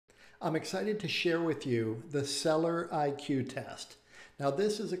I'm excited to share with you the Seller IQ test. Now,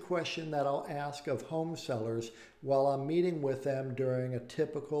 this is a question that I'll ask of home sellers while I'm meeting with them during a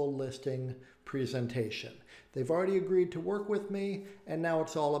typical listing presentation. They've already agreed to work with me, and now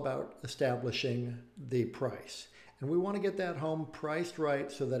it's all about establishing the price. And we want to get that home priced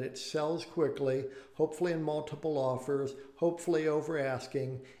right so that it sells quickly, hopefully in multiple offers, hopefully over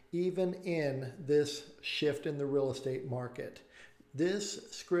asking, even in this shift in the real estate market. This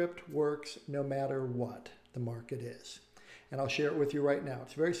script works no matter what the market is. And I'll share it with you right now.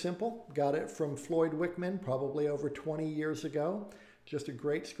 It's very simple. Got it from Floyd Wickman probably over 20 years ago. Just a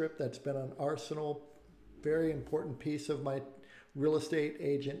great script that's been an arsenal, very important piece of my real estate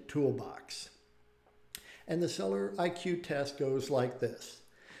agent toolbox. And the Seller IQ test goes like this.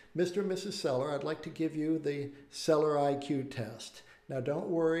 Mr. and Mrs. Seller, I'd like to give you the Seller IQ test. Now don't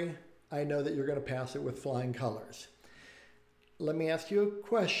worry, I know that you're going to pass it with flying colors. Let me ask you a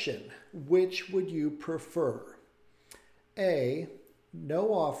question. Which would you prefer? A,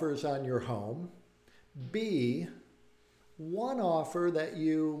 no offers on your home. B, one offer that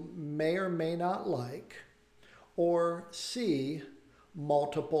you may or may not like. Or C,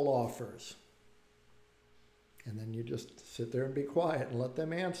 multiple offers. And then you just sit there and be quiet and let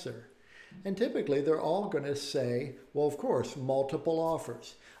them answer. And typically they're all going to say, well, of course, multiple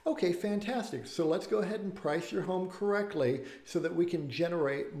offers. Okay, fantastic. So let's go ahead and price your home correctly so that we can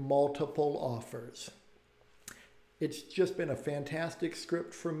generate multiple offers. It's just been a fantastic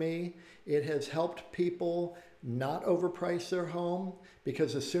script for me. It has helped people not overprice their home,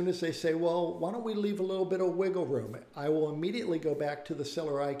 because as soon as they say, well, why don't we leave a little bit of wiggle room? I will immediately go back to the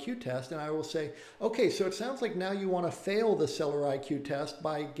Seller IQ test and I will say, okay, so it sounds like now you want to fail the Seller IQ test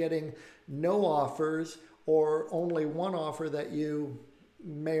by getting no offers or only one offer that you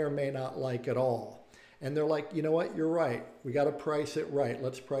may or may not like at all. And they're like, you know what, you're right. We got to price it right.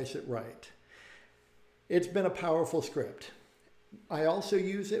 Let's price it right. It's been a powerful script. I also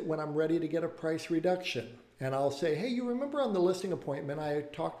use it when I'm ready to get a price reduction. And I'll say, hey, you remember on the listing appointment, I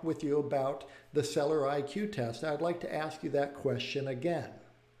talked with you about the Seller IQ test. I'd like to ask you that question again.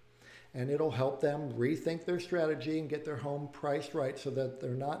 And it'll help them rethink their strategy and get their home priced right so that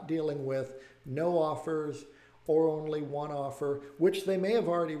they're not dealing with no offers or only one offer, which they may have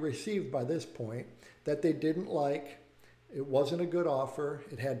already received by this point, that they didn't like. It wasn't a good offer.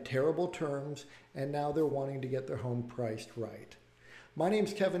 It had terrible terms, and now they're wanting to get their home priced right. My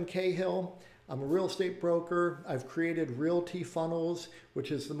name's Kevin Cahill. I'm a real estate broker. I've created Realty Funnels,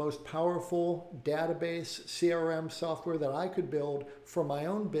 which is the most powerful database CRM software that I could build for my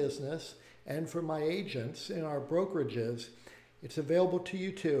own business and for my agents in our brokerages. It's available to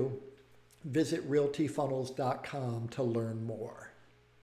you too. Visit realtyfunnels.com to learn more.